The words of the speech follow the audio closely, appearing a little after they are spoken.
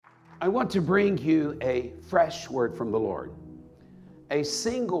I want to bring you a fresh word from the Lord. A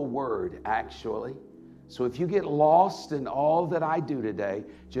single word, actually. So if you get lost in all that I do today,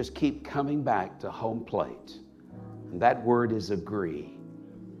 just keep coming back to home plate. And that word is agree.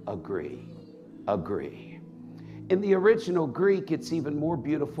 Agree. Agree. In the original Greek, it's even more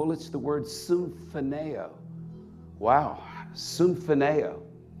beautiful. It's the word symphoneo. Wow, symphoneo,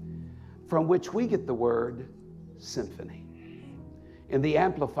 from which we get the word symphony. In the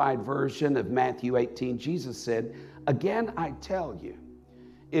Amplified version of Matthew 18, Jesus said, "Again, I tell you,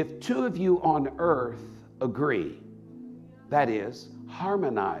 if two of you on earth agree," that is,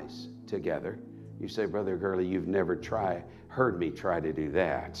 harmonize together. You say, "Brother Gurley, you've never heard me try to do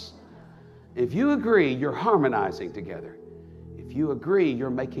that." If you agree, you're harmonizing together. If you agree, you're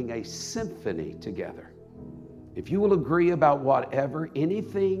making a symphony together. If you will agree about whatever,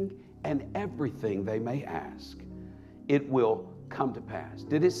 anything, and everything they may ask, it will come to pass.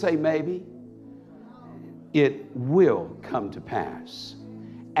 Did it say maybe? It will come to pass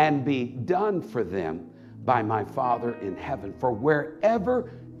and be done for them by my Father in heaven. For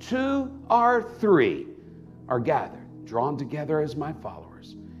wherever two or three are gathered, drawn together as my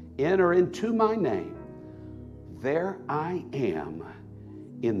followers, in or into my name, there I am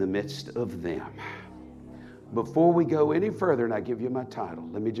in the midst of them. Before we go any further, and I give you my title,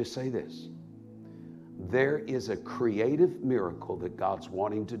 let me just say this. There is a creative miracle that God's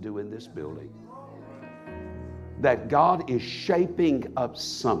wanting to do in this building. That God is shaping up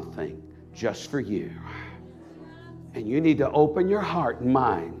something just for you. And you need to open your heart and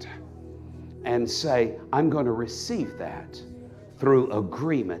mind and say, I'm going to receive that through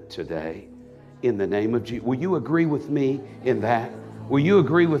agreement today in the name of Jesus. Will you agree with me in that? Will you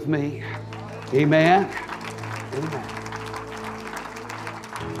agree with me? Amen. Amen.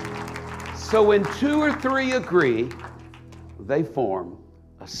 So when two or three agree, they form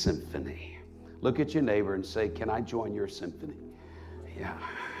a symphony. Look at your neighbor and say, can I join your symphony? Yeah.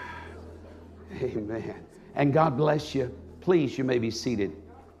 Amen. And God bless you. Please, you may be seated.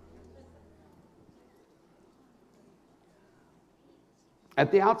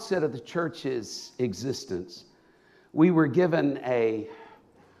 At the outset of the church's existence, we were given a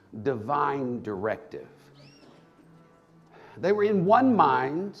divine directive. They were in one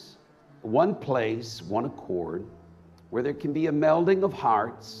mind, one place, one accord, where there can be a melding of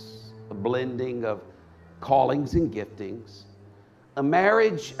hearts, a blending of callings and giftings, a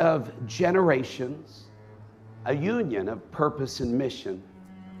marriage of generations, a union of purpose and mission.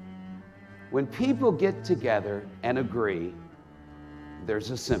 When people get together and agree,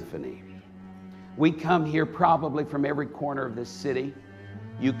 there's a symphony. We come here probably from every corner of this city.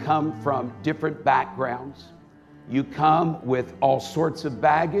 You come from different backgrounds. You come with all sorts of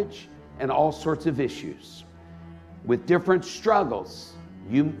baggage and all sorts of issues, with different struggles.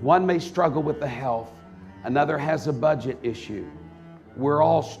 One may struggle with the health, another has a budget issue. We're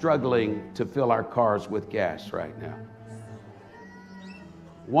all struggling to fill our cars with gas right now.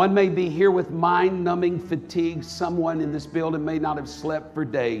 One may be here with mind-numbing fatigue. Someone in this building may not have slept for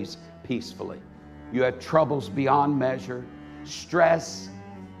days peacefully. You have troubles beyond measure, stress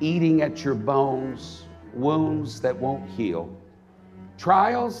eating at your bones, wounds that won't heal,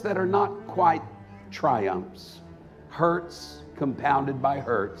 trials that are not quite triumphs, hurts compounded by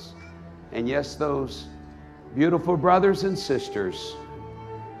hurts, and yes, those beautiful brothers and sisters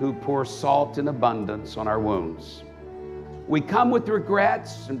who pour salt in abundance on our wounds. We come with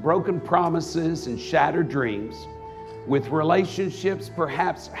regrets and broken promises and shattered dreams, with relationships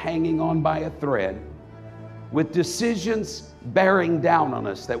perhaps hanging on by a thread, with decisions bearing down on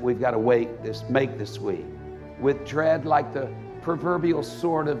us that we've got to make this week, with dread like the proverbial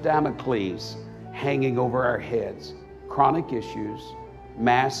sword of Damocles hanging over our heads, chronic issues,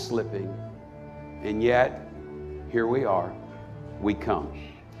 mass slipping, and yet here we are. We come.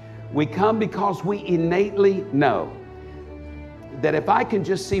 We come because we innately know that if I can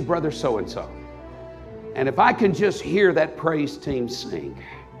just see brother so-and-so, and if I can just hear that praise team sing,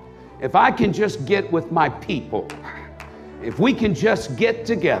 if I can just get with my people, if we can just get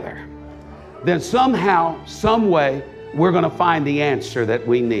together, then somehow, some way, we're going to find the answer that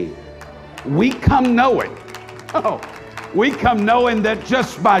we need. We come knowing, we come knowing that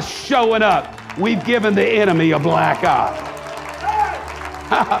just by showing up, we've given the enemy a black eye.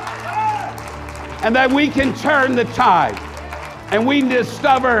 And that we can turn the tide. And we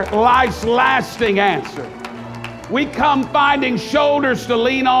discover life's lasting answer. We come finding shoulders to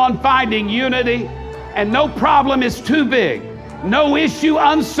lean on, finding unity, and no problem is too big, no issue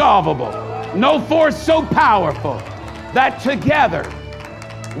unsolvable, no force so powerful that together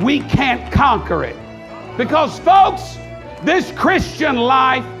we can't conquer it. Because folks, this Christian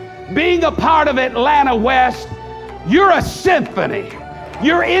life being a part of Atlanta West, you're a symphony.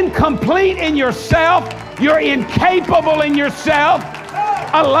 You're incomplete in yourself. You're incapable in yourself.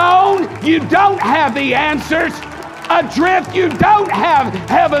 Alone, you don't have the answers. Adrift, you don't have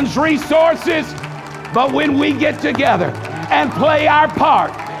heaven's resources. But when we get together and play our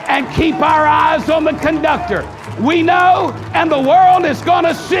part and keep our eyes on the conductor, we know, and the world is going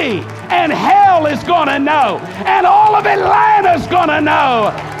to see, and hell is going to know, and all of Atlanta is going to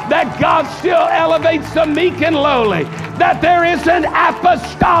know that God still elevates the meek and lowly, that there is an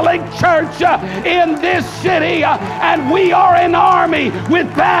apostolic church in this city, and we are an army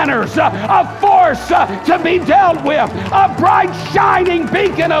with banners, a force to be dealt with, a bright shining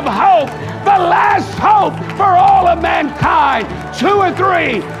beacon of hope, the last hope for all of mankind. 2 or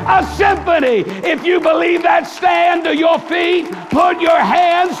 3, a symphony. If you believe that, stand to your feet, put your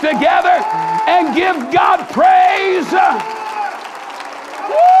hands together, and give God praise.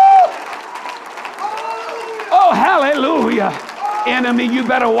 Woo! Oh, hallelujah. Enemy, you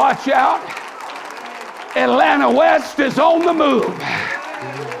better watch out. Atlanta West is on the move.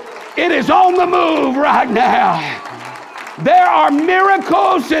 It is on the move right now. There are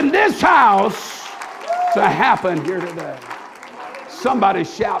miracles in this house to happen here today. Somebody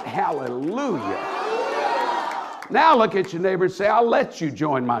shout hallelujah. Now look at your neighbor and say, I'll let you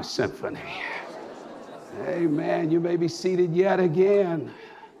join my symphony. Amen. You may be seated yet again.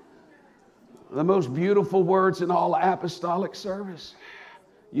 The most beautiful words in all apostolic service.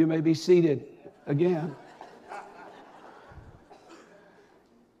 You may be seated again.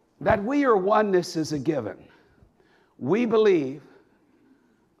 That we are oneness is a given. We believe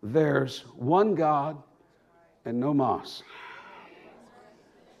there's one God and no mas.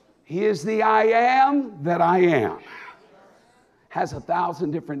 He is the I am that I am. Has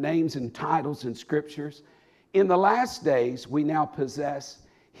 1,000 different names and titles in scriptures. In the last days, we now possess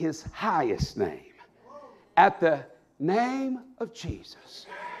his highest name. At the name of Jesus,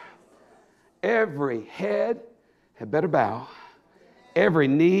 every head had better bow. Every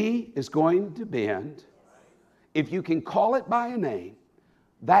knee is going to bend. If you can call it by a name,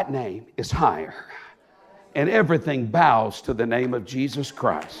 that name is higher. And everything bows to the name of Jesus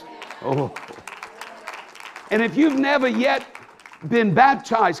Christ. Oh. And if you've never yet been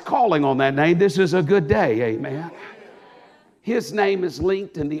baptized calling on that name, this is a good day, amen. His name is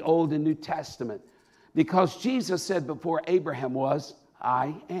linked in the Old and New Testament because Jesus said before Abraham was,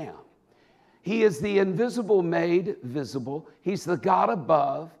 I am. He is the invisible made visible. He's the God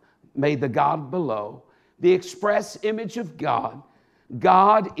above, made the God below, the express image of God,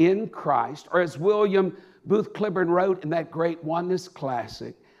 God in Christ, or as William Booth Cliburn wrote in that great Oneness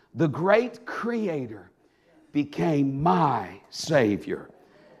classic, the great Creator became my Savior,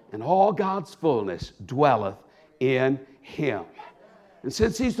 and all God's fullness dwelleth in him. And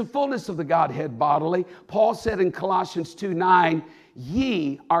since he's the fullness of the Godhead bodily, Paul said in Colossians 2:9,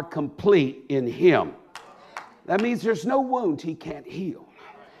 ye are complete in him. That means there's no wound he can't heal.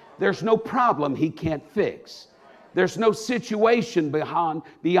 There's no problem he can't fix. There's no situation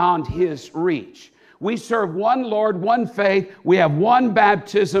beyond his reach. We serve one Lord, one faith. We have one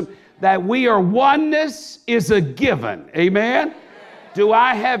baptism. That we are oneness is a given. Amen? Do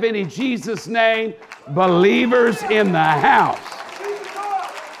I have any Jesus name believers in the house?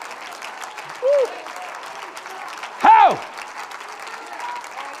 How?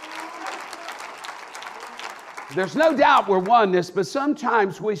 There's no doubt we're oneness, but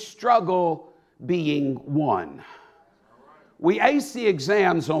sometimes we struggle being one. We ace the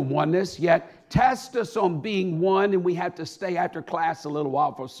exams on oneness, yet test us on being one, and we have to stay after class a little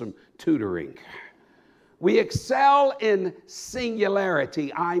while for some tutoring. We excel in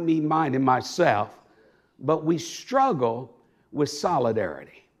singularity, I, me, mine, and myself, but we struggle with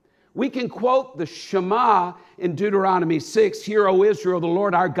solidarity. We can quote the Shema in Deuteronomy 6, Hear, O Israel, the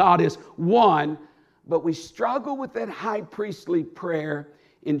Lord our God is one, but we struggle with that high priestly prayer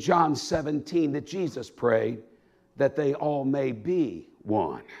in John 17 that Jesus prayed, that they all may be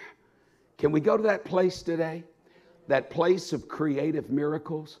one. Can we go to that place today? That place of creative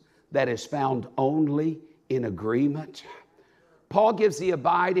miracles that is found only in agreement? Paul gives the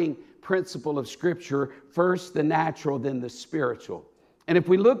abiding principle of Scripture, first the natural, then the spiritual. And if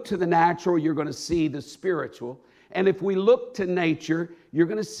we look to the natural, you're going to see the spiritual. And if we look to nature, you're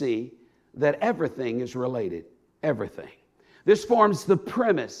going to see that everything is related. Everything. This forms the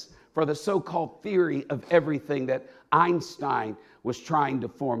premise for the so-called theory of everything that Einstein was trying to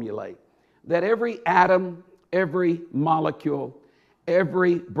formulate. That every atom, every molecule,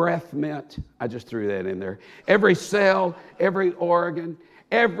 every breath mint, I just threw that in there, every cell, every organ,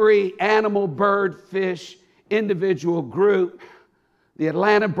 every animal, bird, fish, individual group, the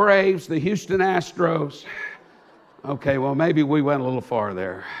Atlanta Braves, the Houston Astros. Okay, well, maybe we went a little far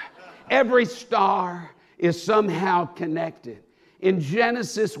there. Every star is somehow connected. In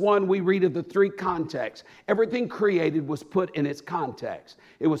Genesis 1, we read of the three contexts. Everything created was put in its context.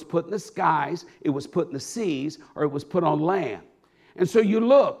 It was put in the skies, it was put in the seas, or it was put on land. And so you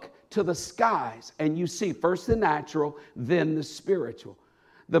look to the skies and you see first the natural, then the spiritual.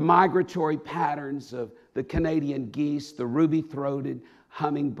 The migratory patterns of the Canadian geese, the ruby-throated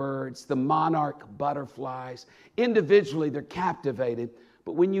hummingbirds, the monarch butterflies. Individually, they're captivated.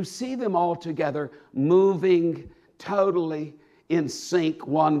 But when you see them all together, moving totally in sync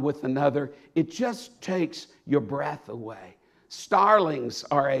one with another, it just takes your breath away. Starlings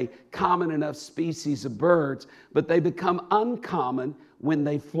are a common enough species of birds, but they become uncommon when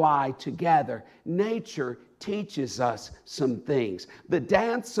they fly together. Nature teaches us some things. The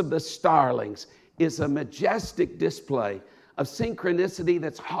dance of the starlings is a majestic display of synchronicity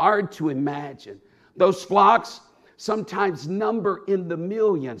that's hard to imagine. Those flocks sometimes number in the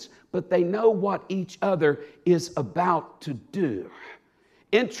millions, but they know what each other is about to do.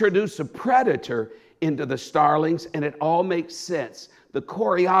 Introduce a predator into the starlings and it all makes sense. The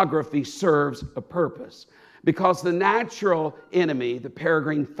choreography serves a purpose because the natural enemy, the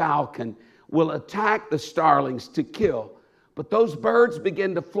peregrine falcon, will attack the starlings to kill. But those birds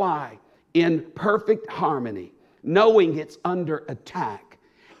begin to fly in perfect harmony, knowing it's under attack.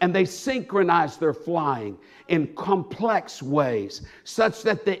 And they synchronize their flying in complex ways such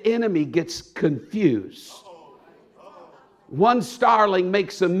that the enemy gets confused. One starling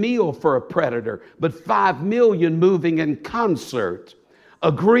makes a meal for a predator, but 5 million moving in concert,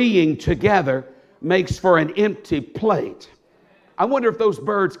 agreeing together, makes for an empty plate. I wonder if those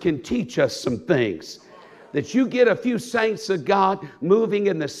birds can teach us some things. That you get a few saints of God moving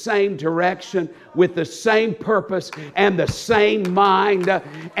in the same direction with the same purpose and the same mind,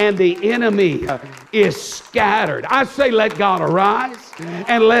 and the enemy is scattered. I say let God arise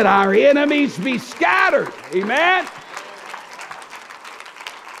and let our enemies be scattered. Amen.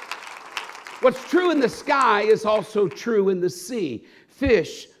 What's true in the sky is also true in the sea.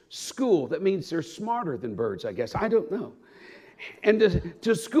 Fish school. That means they're smarter than birds, I guess. I don't know. And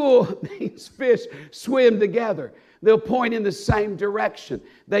to school means fish swim together. They'll point in the same direction.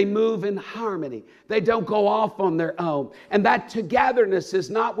 They move in harmony. They don't go off on their own. And that togetherness is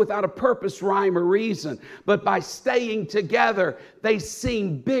not without a purpose, rhyme, or reason. But by staying together, they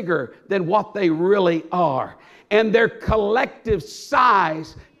seem bigger than what they really are. And their collective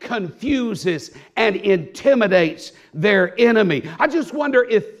size confuses and intimidates their enemy. I just wonder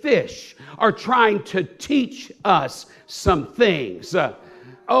if fish are trying to teach us some things.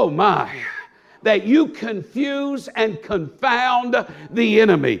 Oh my, that you confuse and confound the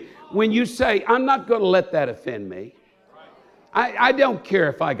enemy. When you say, I'm not going to let that offend me. I don't care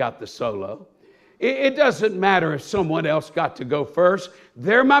if I got the solo. It doesn't matter if someone else got to go first.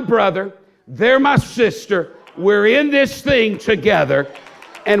 They're my brother. They're my sister. We're in this thing together.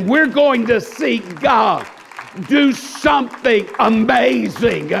 And we're going to see God do something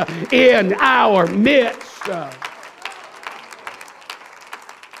amazing in our midst.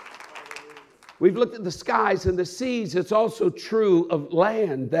 We've looked at the skies and the seas. It's also true of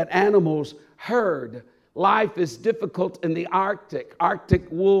land that animals herd. Life is difficult in the Arctic. Arctic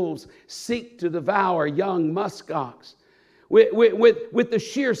wolves seek to devour young muskox. With the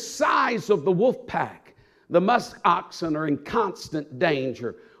sheer size of the wolf pack, the musk oxen are in constant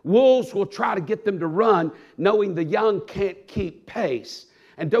danger. Wolves will try to get them to run, knowing the young can't keep pace.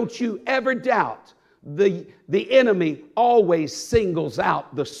 And don't you ever doubt, the enemy always singles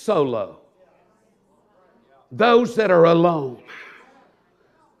out the solo. Those that are alone.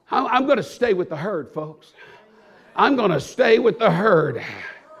 I'm going to stay with the herd, folks. I'm going to stay with the herd.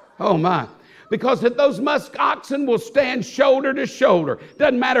 Oh my. Because if those musk oxen will stand shoulder to shoulder,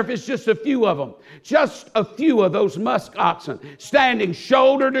 doesn't matter if it's just a few of them, just a few of those musk oxen standing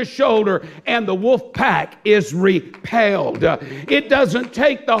shoulder to shoulder, and the wolf pack is repelled. It doesn't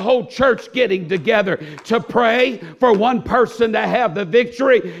take the whole church getting together to pray for one person to have the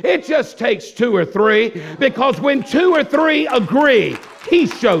victory. It just takes 2 or 3, because when 2 or 3 agree, he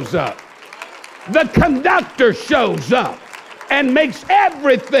shows up. The conductor shows up and makes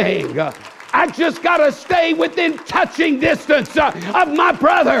everything. I just got to stay within touching distance of my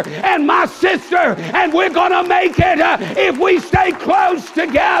brother and my sister, and we're going to make it if we stay close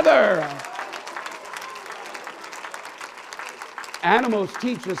together. Animals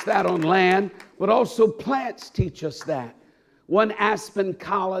teach us that on land, but also plants teach us that. One Aspen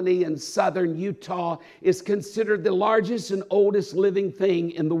colony in southern Utah is considered the largest and oldest living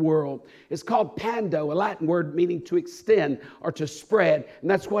thing in the world. It's called pando, a Latin word meaning to extend or to spread, and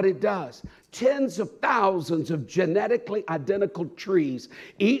that's what it does. Tens of thousands of genetically identical trees,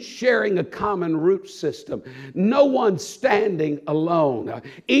 each sharing a common root system. No one standing alone,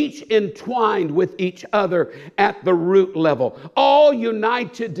 each entwined with each other at the root level, all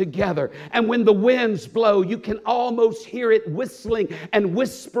united together. And when the winds blow, you can almost hear it whistling and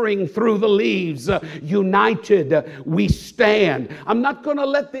whispering through the leaves. United, we stand. I'm not going to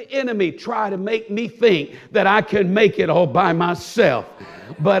let the enemy try to make me think that I can make it all by myself.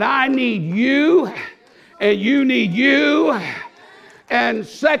 But I need you, and you need you, and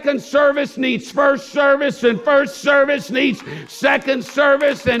second service needs first service, and first service needs second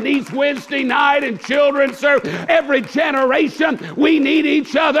service, and needs Wednesday night and children's service. Every generation, we need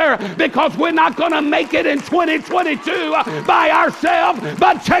each other, because we're not going to make it in 2022 by ourselves,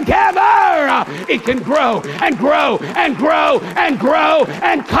 but together it can grow and grow and grow and grow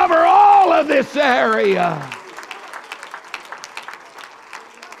and cover all of this area.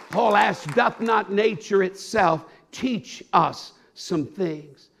 Paul asks, doth not nature itself teach us some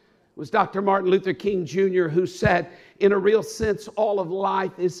things? It was Dr. Martin Luther King Jr. who said, in a real sense, all of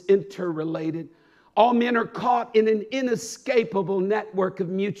life is interrelated. All men are caught in an inescapable network of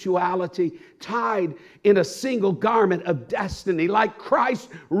mutuality, tied in a single garment of destiny, like Christ's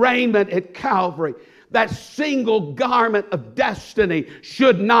raiment at Calvary. That single garment of destiny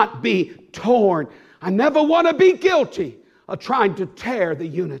should not be torn. I never want to be guilty of trying to tear the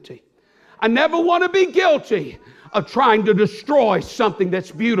unity. I never want to be guilty of trying to destroy something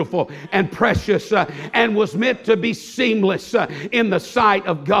that's beautiful and precious and was meant to be seamless in the sight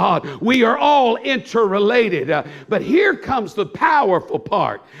of God. We are all interrelated. But here comes the powerful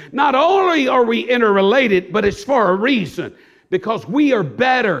part. Not only are we interrelated, but it's for a reason. Because we are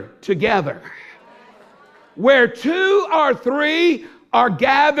better together. Where two or three are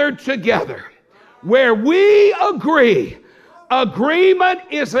gathered together, where we agree, agreement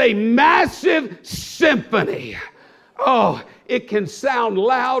is a massive symphony. Oh, it can sound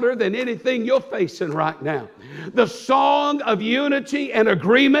louder than anything you're facing right now. The song of unity and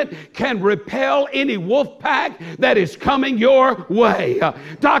agreement can repel any wolf pack that is coming your way.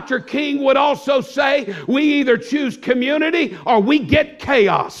 Dr. King would also say, we either choose community or we get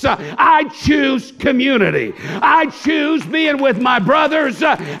chaos. I choose community. I choose being with my brothers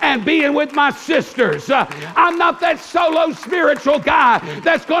and being with my sisters. I'm not that solo spiritual guy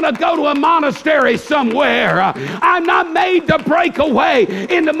that's going to go to a monastery somewhere. I'm not made to break away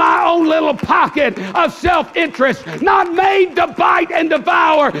into my own little pocket of self-interest, not made to bite and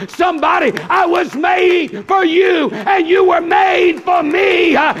devour somebody. I was made for you, and you were made for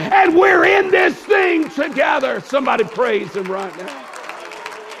me, and we're in this thing together. Somebody praise him right now.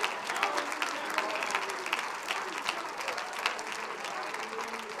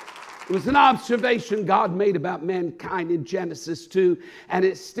 It was an observation God made about mankind in Genesis 2, and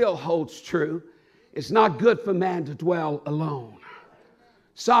it still holds true. It's not good for man to dwell alone.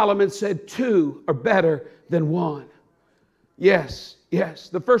 Solomon said, two are better than one. Yes, yes.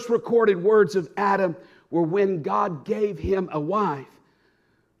 The first recorded words of Adam were when God gave him a wife.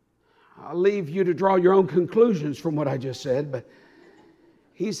 I'll leave you to draw your own conclusions from what I just said, but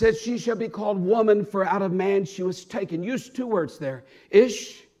he said, she shall be called woman, for out of man she was taken. Use two words there,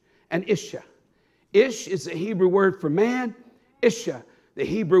 Ish and Isha. Ish is the Hebrew word for man, Isha, the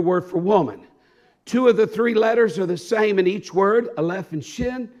Hebrew word for woman. Two of the three letters are the same in each word, Aleph and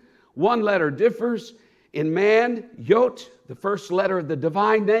Shin. One letter differs. In man, Yot, the first letter of the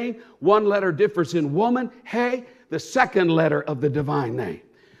divine name. One letter differs in woman, He, the second letter of the divine name.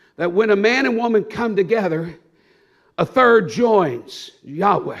 That when a man and woman come together, a third joins,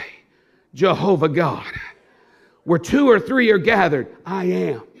 Yahweh, Jehovah God. Where two or three are gathered,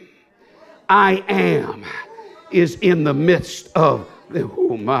 I am is in the midst of the,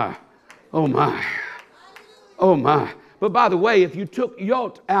 oh my. Oh my, oh my. But by the way, if you took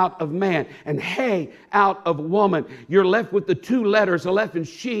Yot out of man and He out of woman, you're left with the two letters, Aleph and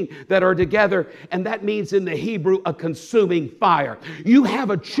Shin, that are together. And that means in the Hebrew, a consuming fire. You have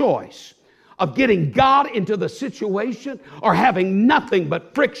a choice of getting God into the situation or having nothing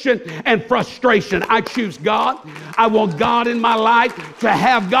but friction and frustration. I choose God. I want God in my life. To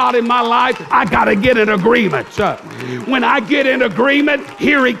have God in my life, I got to get in agreement. When I get in agreement,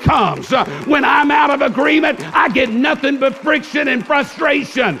 here He comes. When I'm out of agreement, I get nothing but friction and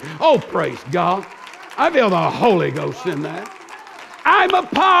frustration. Oh, praise God. I feel the Holy Ghost in that. I'm a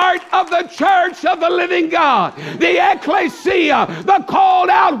part of the church of the living God, the ecclesia, the called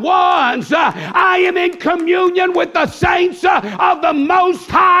out ones. I am in communion with the saints of the Most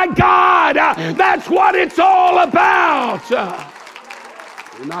High God. That's what it's all about.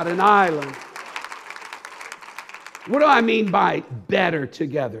 We're not an island. What do I mean by better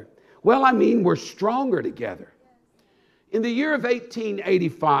together? Well, I mean we're stronger together. In the year of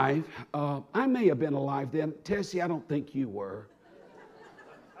 1885, I may have been alive then. Tessie, I don't think you were.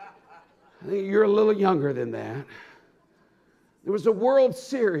 I think you're a little younger than that. There was a World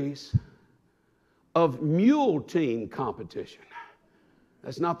Series of mule team competition.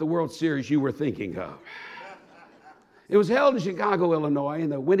 That's not the World Series you were thinking of. It was held in Chicago, Illinois,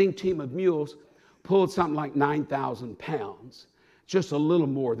 and the winning team of mules pulled something like 9,000 pounds. Just a little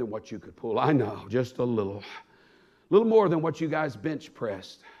more than what you could pull. I know, just a little. A little more than what you guys bench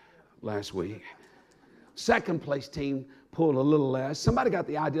pressed last week. Second place team pulled a little less. Somebody got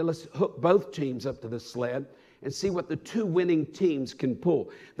the idea, let's hook both teams up to the sled and see what the two winning teams can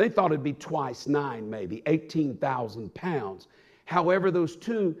pull. They thought it'd be twice 9, maybe 18,000 pounds. However, those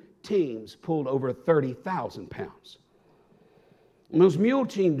two teams pulled over 30,000 pounds. And those mule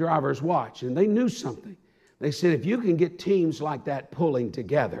team drivers watched, and they knew something. They said, if you can get teams like that pulling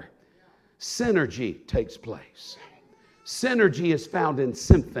together, synergy takes place. Synergy is found in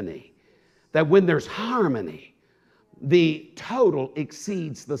symphony, that when there's harmony, the total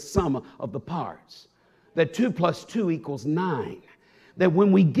exceeds the sum of the parts. That 2 + 2 = 9. That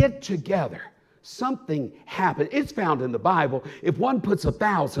when we get together, something happens. It's found in the Bible. If one puts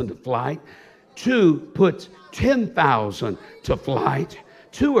 1,000 to flight, 2 puts 10,000 to flight.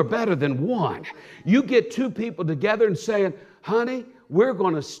 2 are better than 1. You get 2 people together and saying, honey, we're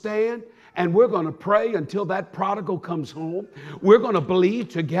going to stand and we're going to pray until that prodigal comes home. We're going to believe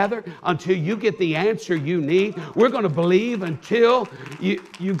together until you get the answer you need. We're going to believe until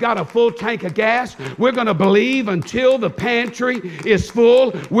you've got a full tank of gas. We're going to believe until the pantry is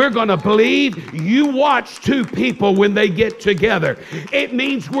full. We're going to believe. You watch 2 people when they get together. It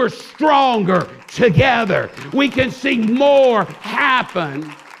means we're stronger together. We can see more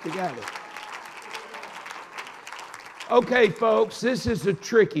happen together. Okay, folks, this is the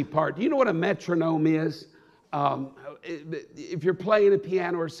tricky part. Do you know what a metronome is? If you're playing a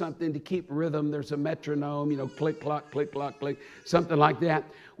piano or something to keep rhythm, there's a metronome, click, clock, click, clock, click, something like that.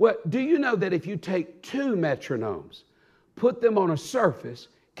 Well, do you know that if you take 2 metronomes, put them on a surface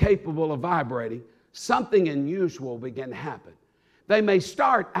capable of vibrating, something unusual will begin to happen? They may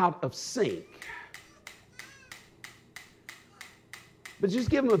start out of sync, but just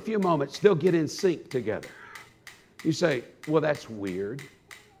give them a few moments, they'll get in sync together. You say, well, that's weird.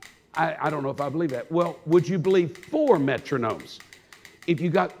 I don't know if I believe that. Well, would you believe 4 metronomes? If you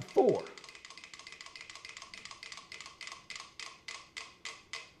got 4,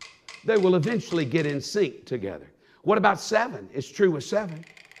 they will eventually get in sync together. What about 7? It's true with 7.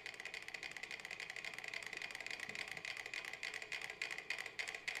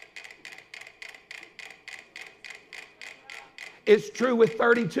 It's true with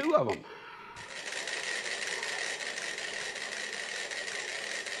 32 of them.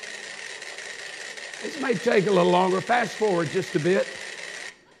 This may take a little longer. Fast forward just a bit.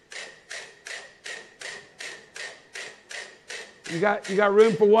 You got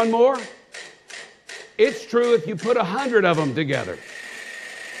room for one more? It's true if you put 100 of them together.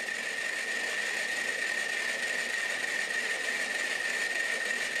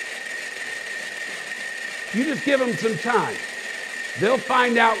 You just give them some time. They'll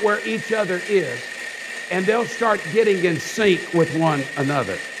find out where each other is, and they'll start getting in sync with one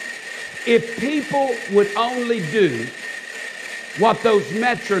another. If people would only do what those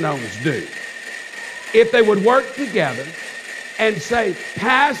metronomes do, if they would work together and say,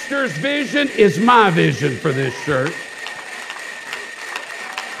 Pastor's vision is my vision for this church.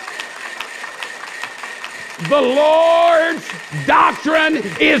 The Lord's doctrine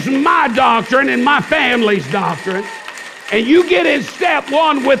is my doctrine and my family's doctrine. And you get in step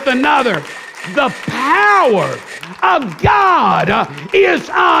one with another. The power of God is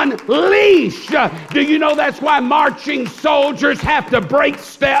unleashed. Do you know that's why marching soldiers have to break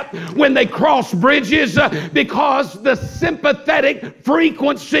step when they cross bridges? Because the sympathetic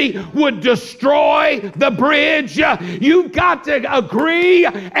frequency would destroy the bridge. You've got to agree,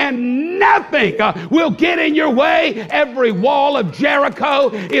 and nothing will get in your way. Every wall of Jericho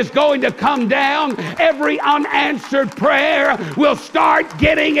is going to come down. Every unanswered prayer will start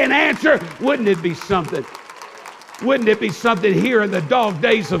getting an answer. Wouldn't it be something? Wouldn't it be something here in the dog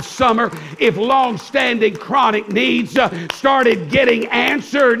days of summer if long-standing chronic needs started getting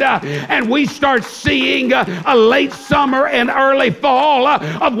answered and we start seeing a late summer and early fall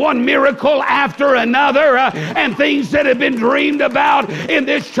of one miracle after another and things that have been dreamed about in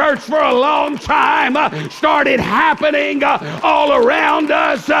this church for a long time started happening all around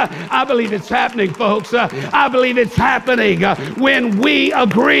us. I believe it's happening, folks. I believe it's happening when we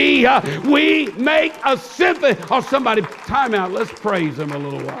agree, we make a symphony. Oh, somebody, time out. Let's praise him a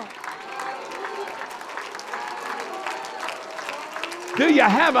little while. Do you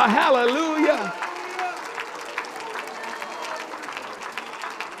have a hallelujah?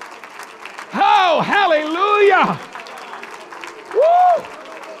 Oh, hallelujah. Woo!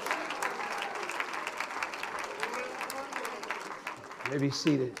 Maybe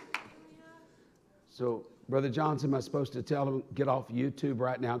seated. So, Brother Johnson, am I supposed to tell him, get off YouTube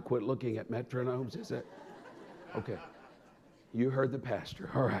right now and quit looking at metronomes? Is that? Okay. You heard the pastor.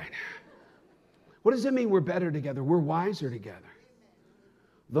 All right. What does it mean we're better together? We're wiser together.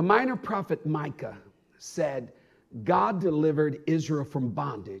 The minor prophet Micah said, God delivered Israel from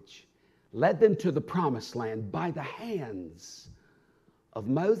bondage, led them to the promised land by the hands of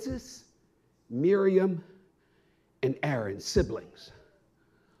Moses, Miriam, and Aaron, siblings.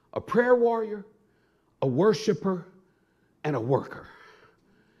 A prayer warrior, a worshiper, and a worker.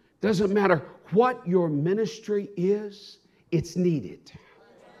 Doesn't matter what your ministry is, it's needed.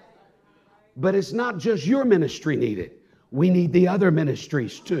 But it's not just your ministry needed. We need the other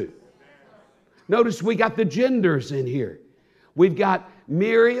ministries too. Notice we got the genders in here. We've got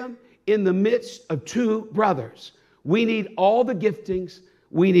Miriam in the midst of two brothers. We need all the giftings.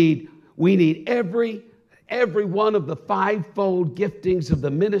 We need every one of the fivefold giftings of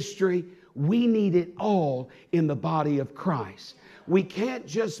the ministry. We need it all in the body of Christ. We can't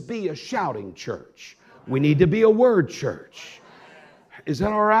just be a shouting church. We need to be a word church. Is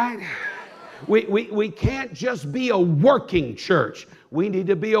that all right? We can't just be a working church. We need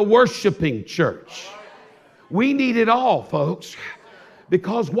to be a worshiping church. We need it all, folks.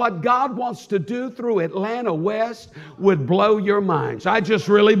 Because what God wants to do through Atlanta West would blow your minds. I just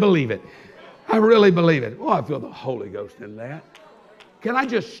really believe it. I really believe it. Oh, I feel the Holy Ghost in that. Can I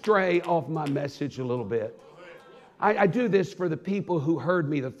just stray off my message a little bit? I do this for the people who heard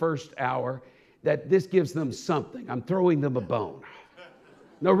me the first hour, that this gives them something. I'm throwing them a bone.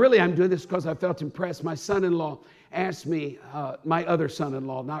 No, really, I'm doing this because I felt impressed. My son-in-law asked me, my other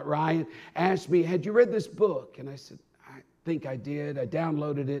son-in-law, not Ryan, asked me, had you read this book? And I said, I think I did. I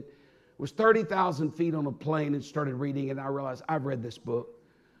downloaded it. It was 30,000 feet on a plane and started reading it. And I realized I've read this book.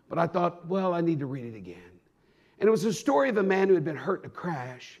 But I thought, well, I need to read it again. And it was a story of a man who had been hurt in a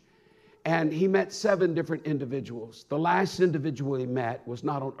crash. And he met 7 different individuals. The last individual he met was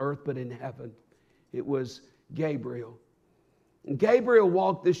not on earth, but in heaven. It was Gabriel. And Gabriel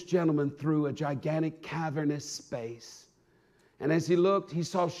walked this gentleman through a gigantic cavernous space. And as he looked, he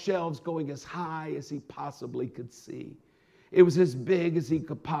saw shelves going as high as he possibly could see. It was as big as he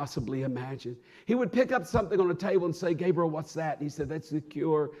could possibly imagine. He would pick up something on a table and say, Gabriel, what's that? And he said, that's the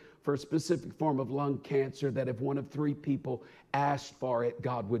cure for a specific form of lung cancer that if one of 3 people asked for it,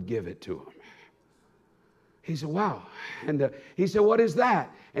 God would give it to him. He said, wow. And he said, what is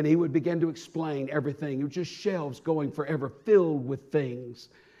that? And he would begin to explain everything. It was just shelves going forever filled with things.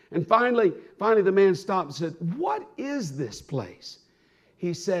 And finally the man stopped and said, what is this place?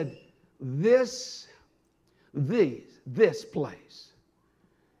 He said, this place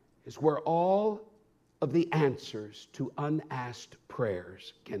is where all of the answers to unasked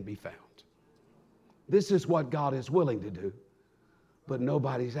prayers can be found. This is what God is willing to do, but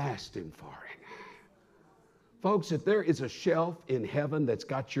nobody's asked him for it. Folks, if there is a shelf in heaven that's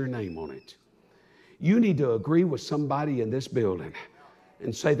got your name on it, you need to agree with somebody in this building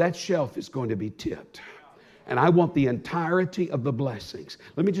and say that shelf is going to be tipped. And I want the entirety of the blessings.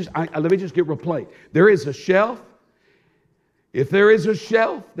 Let me just get real plain. There is a shelf. If there is a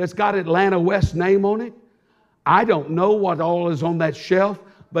shelf that's got Atlanta West name on it, I don't know what all is on that shelf,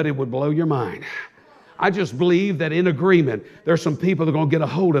 but it would blow your mind. I just believe that in agreement, there's some people that are going to get a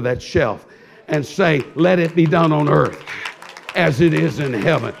hold of that shelf and say, let it be done on earth as it is in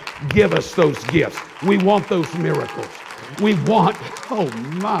heaven. Give us those gifts. We want those miracles. We want, oh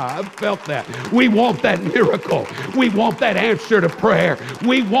my, I felt that. We want that miracle. We want that answer to prayer.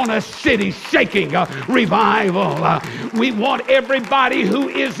 We want a city shaking revival. We want everybody who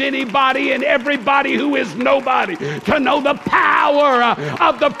is anybody and everybody who is nobody to know the power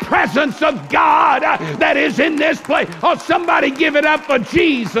of the presence of God that is in this place. Oh, somebody give it up for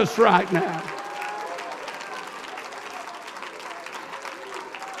Jesus right now.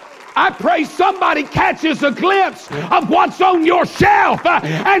 I pray somebody catches a glimpse of what's on your shelf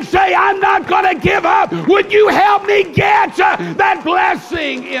and say, I'm not going to give up. Would you help me get that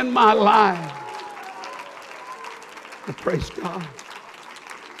blessing in my life? Praise God.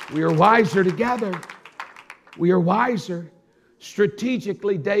 We are wiser together. We are wiser.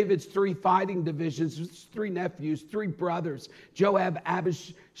 Strategically, David's 3 fighting divisions, 3 nephews, 3 brothers, Joab,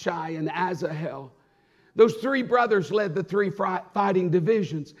 Abishai, and Asahel. Those 3 brothers led the 3 fighting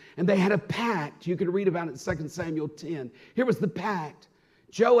divisions, and they had a pact. You can read about it in 2 Samuel 10. Here was the pact.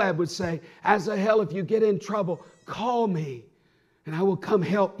 Joab would say, Asahel, if you get in trouble, call me, and I will come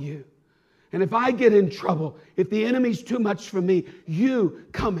help you. And if I get in trouble, if the enemy's too much for me, you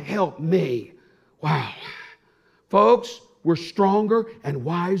come help me. Wow. Folks, we're stronger and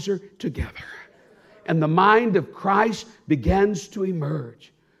wiser together. And the mind of Christ begins to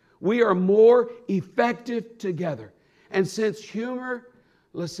emerge. We are more effective together. And since humor,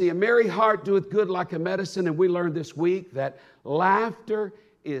 let's see, a merry heart doeth good like a medicine, and we learned this week that laughter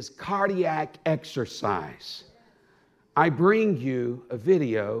is cardiac exercise. I bring you a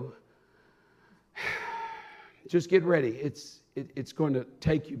video. Just get ready. It's going to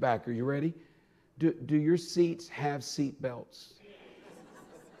take you back. Are you ready? Do your seats have seat belts?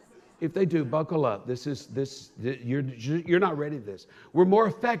 If they do, buckle up. You're not ready for this. We're more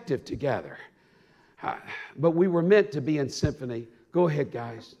effective together. But we were meant to be in symphony. Go ahead,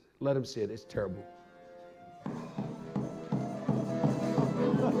 guys. Let them see it. It's terrible.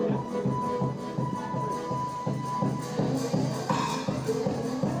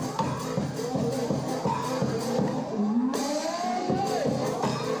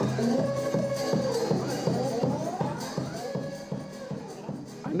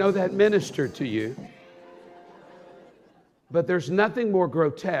 I know that ministered to you, but there's nothing more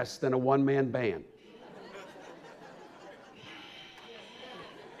grotesque than a one-man band.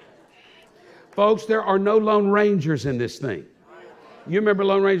 Folks, there are no Lone Rangers in this thing. You remember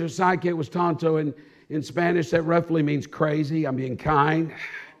Lone Ranger's sidekick was Tonto, and in Spanish that roughly means crazy. I'm being kind.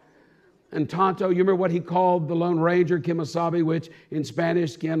 And Tonto, you remember what he called the Lone Ranger, Kemosabe, which in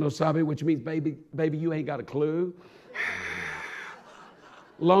Spanish, Quien no sabe, which means baby, you ain't got a clue.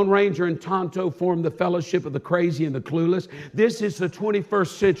 Lone Ranger and Tonto formed the fellowship of the crazy and the clueless. This is the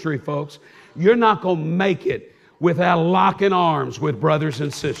 21st century, folks. You're not going to make it without locking arms with brothers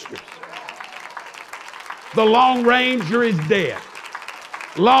and sisters. The Lone Ranger is dead.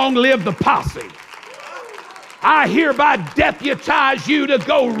 Long live the posse. I hereby deputize you to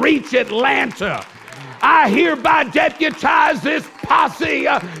go reach Atlanta. I hereby deputize this posse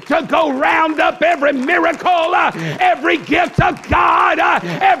to go round up every miracle, every gift of God,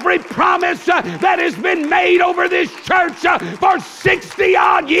 every promise that has been made over this church for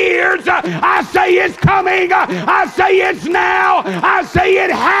 60-odd years. I say it's coming. I say it's now. I say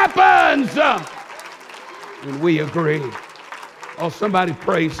it happens. And we agree. Oh, somebody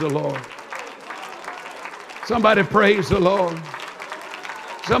praise the Lord. Somebody praise the Lord.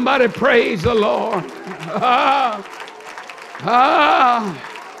 Somebody praise the Lord.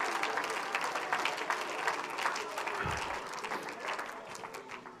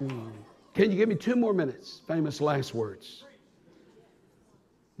 Can you give me 2 more minutes? Famous last words.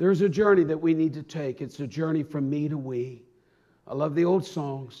 There's a journey that we need to take. It's a journey from me to we. I love the old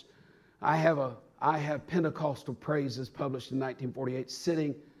songs. I have Pentecostal praises published in 1948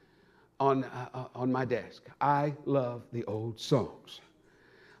 sitting on my desk. I love the old songs.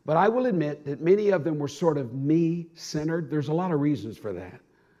 But I will admit that many of them were sort of me-centered. There's a lot of reasons for that.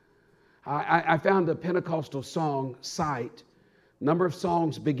 I found a Pentecostal song site, number of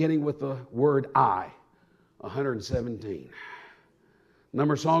songs beginning with the word I, 117.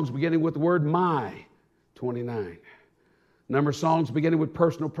 Number of songs beginning with the word my, 29. Number of songs beginning with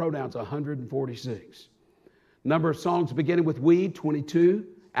personal pronouns, 146. Number of songs beginning with we, 22.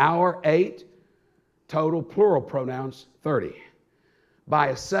 Our, 8. Total plural pronouns, 30. By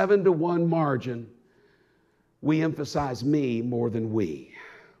a 7-to-1 margin, we emphasize me more than we.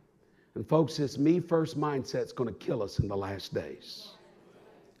 And folks, this me first mindset is going to kill us in the last days.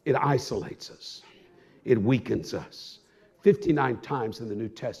 It isolates us. It weakens us. 59 times in the New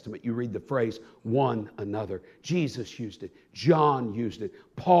Testament, you read the phrase one another. Jesus used it. John used it.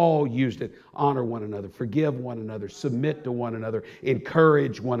 Paul used it. Honor one another. Forgive one another. Submit to one another.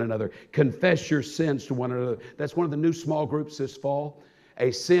 Encourage one another. Confess your sins to one another. That's one of the new small groups this fall.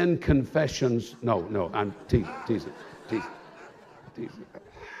 A sin confessions. No, I'm teasing.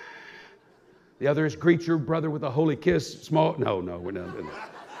 The other is greet your brother with a holy kiss. Small. No, we're not.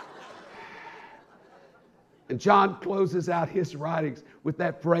 And John closes out his writings with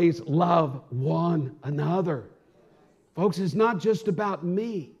that phrase, love one another. Folks, it's not just about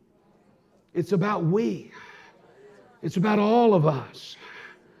me. It's about we. It's about all of us.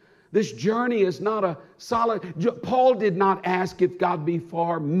 This journey is not a solid. Paul did not ask if God be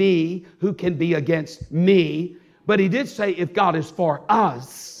for me, who can be against me? But he did say if God is for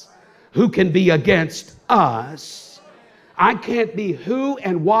us, who can be against us? I can't be who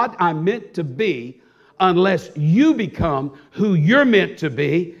and what I'm meant to be unless you become who you're meant to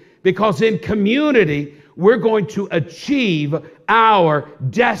be, because in community, we're going to achieve our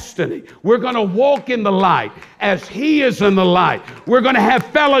destiny. We're going to walk in the light as He is in the light. We're going to have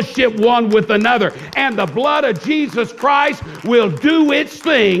fellowship one with another. And the blood of Jesus Christ will do its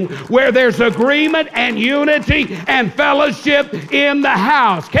thing where there's agreement and unity and fellowship in the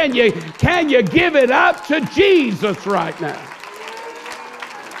house. Can you give it up to Jesus right now?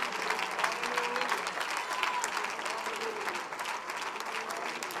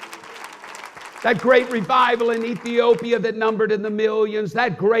 That great revival in Ethiopia that numbered in the millions,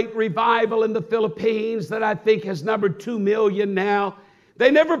 that great revival in the Philippines that I think has numbered 2 million now, they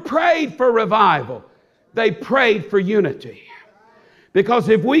never prayed for revival. They prayed for unity. Because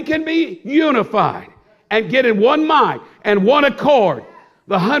if we can be unified and get in one mind and one accord,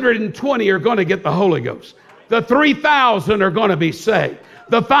 the 120 are going to get the Holy Ghost. The 3,000 are going to be saved.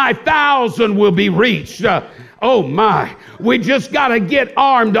 The 5,000 will be reached. Oh my, we just got to get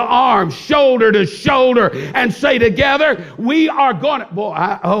arm to arm, shoulder to shoulder, and say together, we are going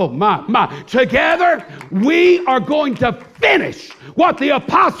to, together we are going to finish what the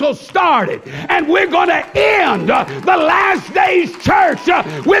apostles started. And we're going to end the last days church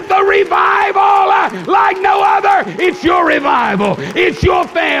with the revival like no other. It's your revival. It's your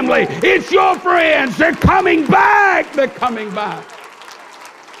family. It's your friends. They're coming back. They're coming back.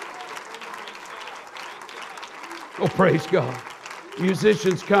 Oh, praise God.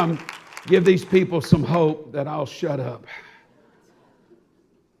 Musicians, come give these people some hope that I'll shut up.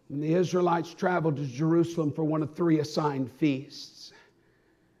 When the Israelites traveled to Jerusalem for one of 3 assigned feasts,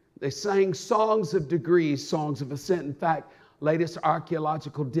 they sang songs of degrees, songs of ascent. In fact, latest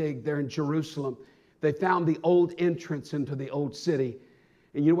archaeological dig there in Jerusalem, they found the old entrance into the old city.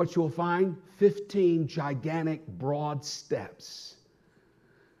 And you know what you'll find? 15 gigantic broad steps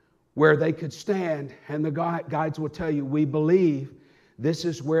where they could stand, and the guides will tell you, we believe this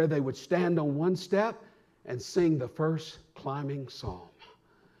is where they would stand on one step and sing the first climbing psalm.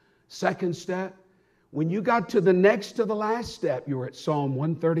 Second step, when you got to the next to the last step, you were at Psalm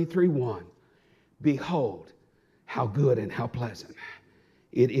 133:1. Behold, how good and how pleasant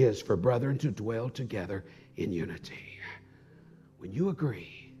it is for brethren to dwell together in unity. When you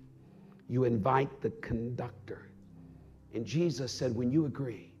agree, you invite the conductor. And Jesus said, when you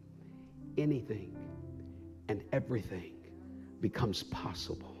agree, anything and everything becomes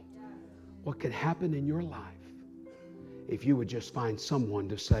possible. What could happen in your life if you would just find someone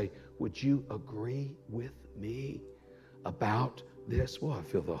to say, would you agree with me about this? Well, I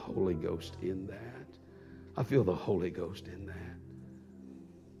feel the Holy Ghost in that. I feel the Holy Ghost in that.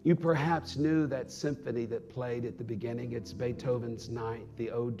 You perhaps knew that symphony that played at the beginning. It's Beethoven's Ninth,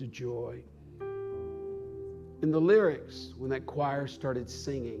 the Ode to Joy. In the lyrics, when that choir started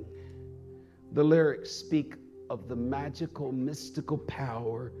singing, the lyrics speak of the magical, mystical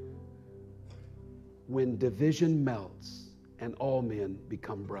power when division melts and all men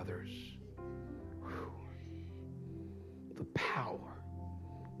become brothers. Whew. The power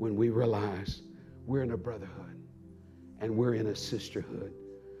when we realize we're in a brotherhood and we're in a sisterhood.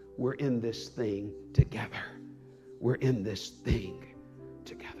 We're in this thing together. We're in this thing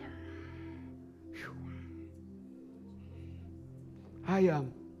together. Whew.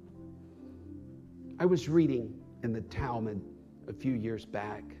 I was reading in the Talmud a few years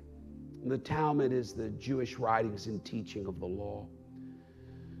back. And the Talmud is the Jewish writings and teaching of the law.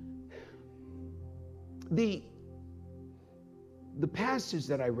 The passage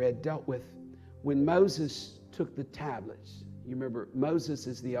that I read dealt with when Moses took the tablets. You remember, Moses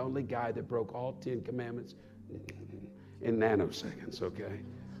is the only guy that broke all 10 commandments in nanoseconds, okay?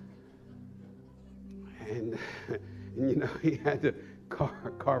 And you know, he had to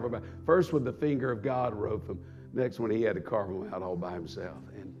carve them out. First with the finger of God wrote them. Next one he had to carve them out all by himself.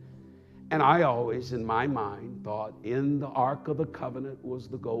 And I always, in my mind, thought in the Ark of the Covenant was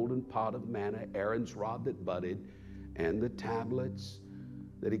the golden pot of manna, Aaron's rod that budded, and the tablets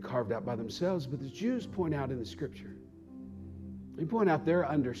that he carved out by themselves. But the Jews point out in the Scripture, they point out their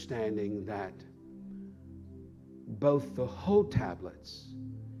understanding that both the whole tablets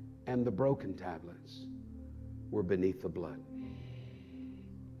and the broken tablets were beneath the blood.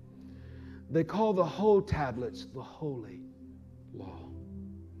 They call the whole tablets the holy law.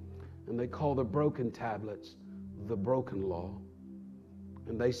 And they call the broken tablets the broken law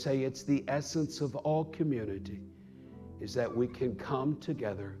And they say it's the essence of all community, is that we can come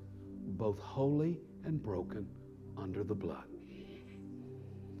together, both holy and broken, under the blood.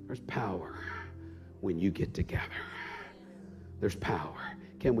 There's power when you get together. There's power.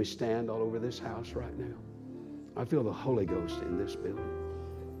 Can we stand all over this house right now? I feel the Holy Ghost in this building.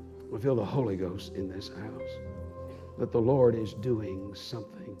 I feel the Holy Ghost in this house. That the Lord is doing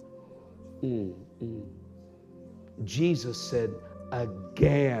something. Jesus said,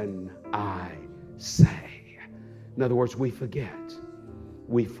 again I say. In other words, we forget.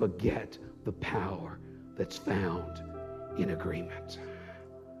 We forget the power that's found in agreement.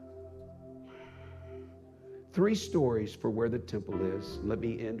 3 stories for where the temple is. Let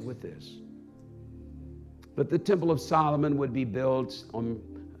me end with this. But the Temple of Solomon would be built on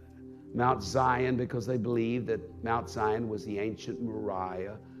Mount Zion because they believed that Mount Zion was the ancient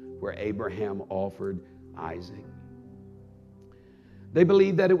Moriah where Abraham offered Isaac. They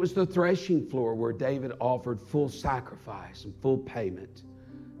believed that it was the threshing floor where David offered full sacrifice and full payment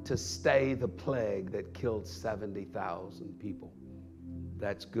to stay the plague that killed 70,000 people.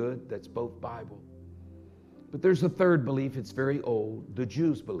 That's good. That's both Bible. But there's a third belief. It's very old. The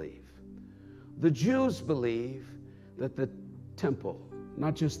Jews believe. The Jews believe that the temple,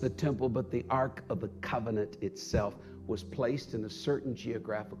 not just the temple, but the Ark of the Covenant itself, was placed in a certain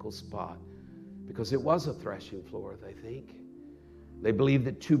geographical spot because it was a threshing floor, they think. They believe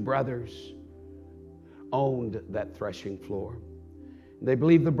that 2 brothers owned that threshing floor. They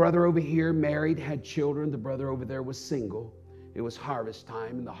believe the brother over here married, had children. The brother over there was single. It was harvest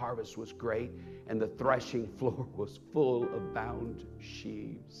time, and the harvest was great, and the threshing floor was full of bound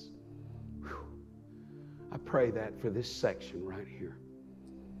sheaves. Whew. I pray that for this section right here,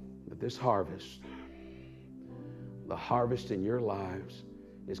 that this harvest, the harvest in your lives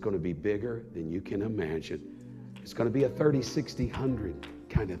is going to be bigger than you can imagine. It's going to be a 30, 60, 100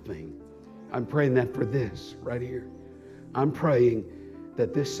 kind of thing. I'm praying that for this right here. I'm praying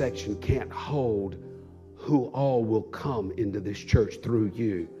that this section can't hold who all will come into this church through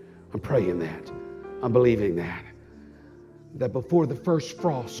you. I'm praying that. I'm believing that. That before the first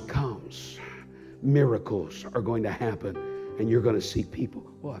frost comes, miracles are going to happen and you're going to see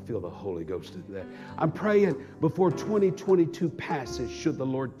people. Well, I feel the Holy Ghost in that. I'm praying before 2022 passes, should the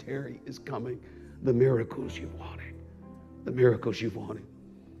Lord tarry is coming, the miracles you've wanted. The miracles you've wanted.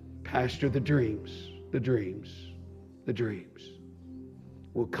 Pastor, the dreams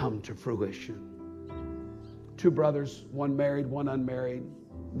will come to fruition. 2 brothers, one married, one unmarried,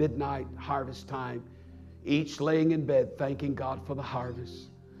 midnight, harvest time, each laying in bed thanking God for the harvest.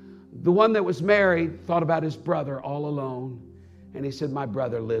 The one that was married thought about his brother all alone, and he said, my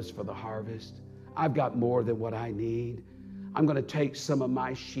brother lives for the harvest. I've got more than what I need. I'm going to take some of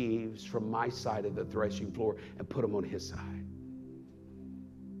my sheaves from my side of the threshing floor and put them on his side.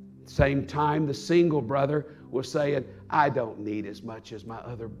 Same time, the single brother was saying, I don't need as much as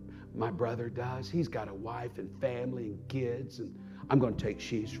my brother does. He's got a wife and family and kids, and I'm going to take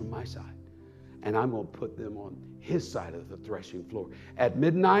sheaves from my side, and I'm going to put them on his side of the threshing floor. At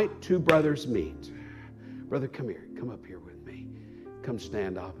midnight, 2 brothers meet. Brother, come here. Come up here with me. Come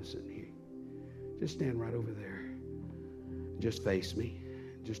stand opposite me. Just stand right over there. Just face me.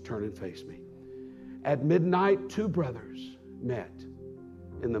 Just turn and face me. At midnight, 2 brothers met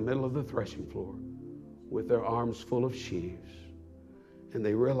in the middle of the threshing floor with their arms full of sheaves, and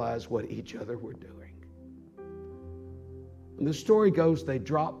they realized what each other were doing. And the story goes, they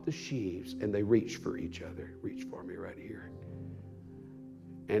dropped the sheaves and they reached for each other. Reach for me right here.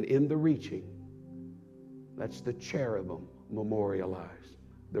 And in the reaching, that's the cherubim memorialized,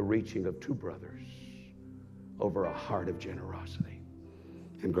 the reaching of 2 brothers over a heart of generosity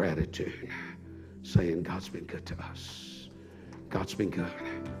and gratitude, saying, God's been good to us. God's been good.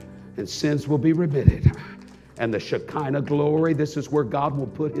 And sins will be remitted. And the Shekinah glory, this is where God will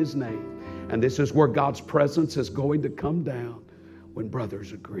put his name. And this is where God's presence is going to come down when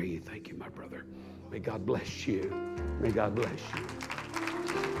brothers agree. Thank you, my brother. May God bless you. May God bless you.